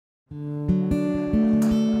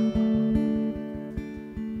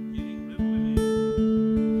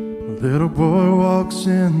Little boy walks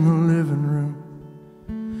in the living room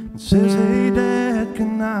and says, "Hey Dad,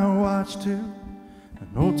 can I watch too?" An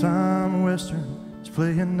old-time western is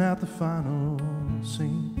playing out the final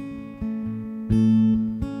scene.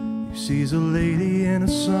 He sees a lady in a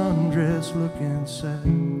sundress looking sad,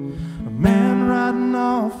 a man riding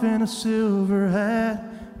off in a silver hat.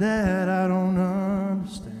 "Dad, I don't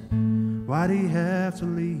understand. Why'd he have to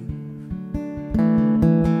leave?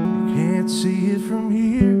 You can't see it from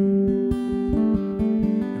here.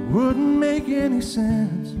 Wouldn't make any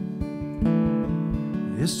sense.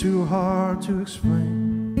 It's too hard to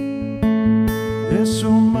explain. There's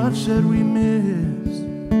so much that we missed.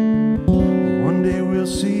 One day we'll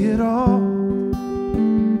see it all,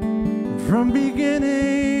 from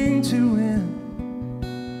beginning to end.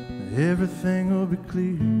 Everything will be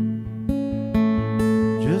clear.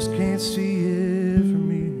 Just can't see it from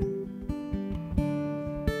here.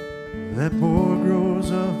 That boy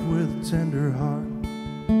grows up with a tender heart.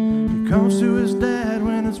 He comes to his dad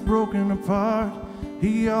when it's broken apart.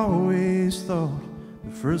 He always thought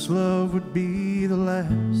the first love would be the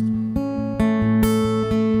last.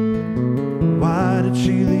 Why did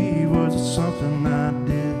she leave? Was it something I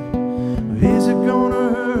did? Is it gonna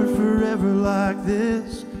hurt forever like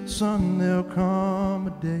this? Son, there'll come a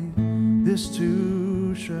day this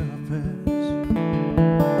too shall pass.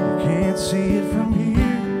 You can't see it from here.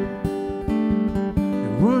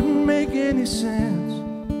 It wouldn't make any sense.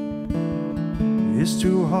 It's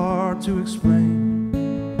too hard to explain.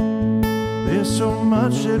 There's so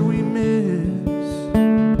much that we miss.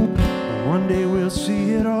 One day we'll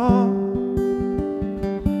see it all,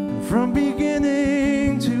 and from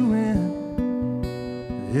beginning to end,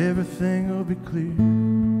 everything will be clear.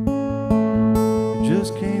 You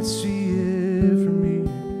just can't see it from here.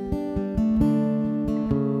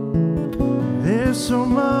 There's so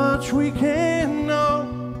much we can't know.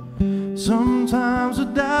 Sometimes the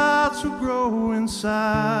doubts will grow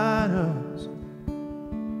inside us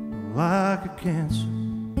like a cancer.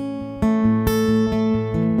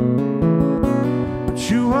 But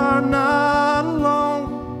you are not alone.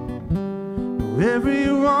 No,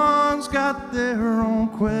 everyone's got their own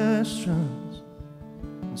questions,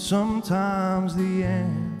 and sometimes the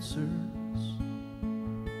answers.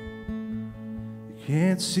 You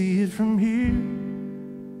can't see it from here.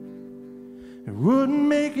 It wouldn't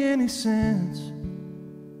make any sense.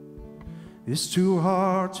 It's too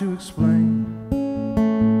hard to explain.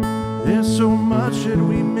 There's so much that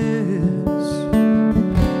we miss.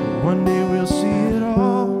 One day we'll see it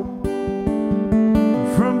all,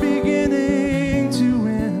 from beginning to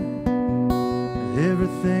end.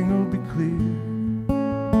 Everything will be clear.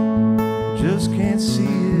 Just can't see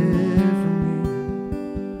it from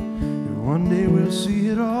here. One day we'll see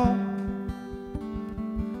it all,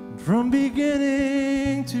 from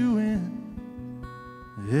beginning to end.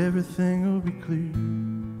 Everything will be clear.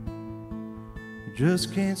 You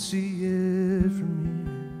just can't see it from here.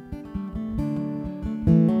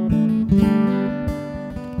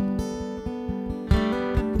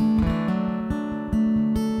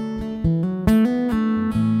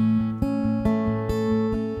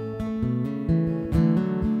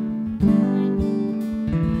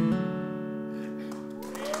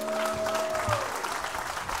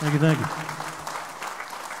 Thank you, thank you.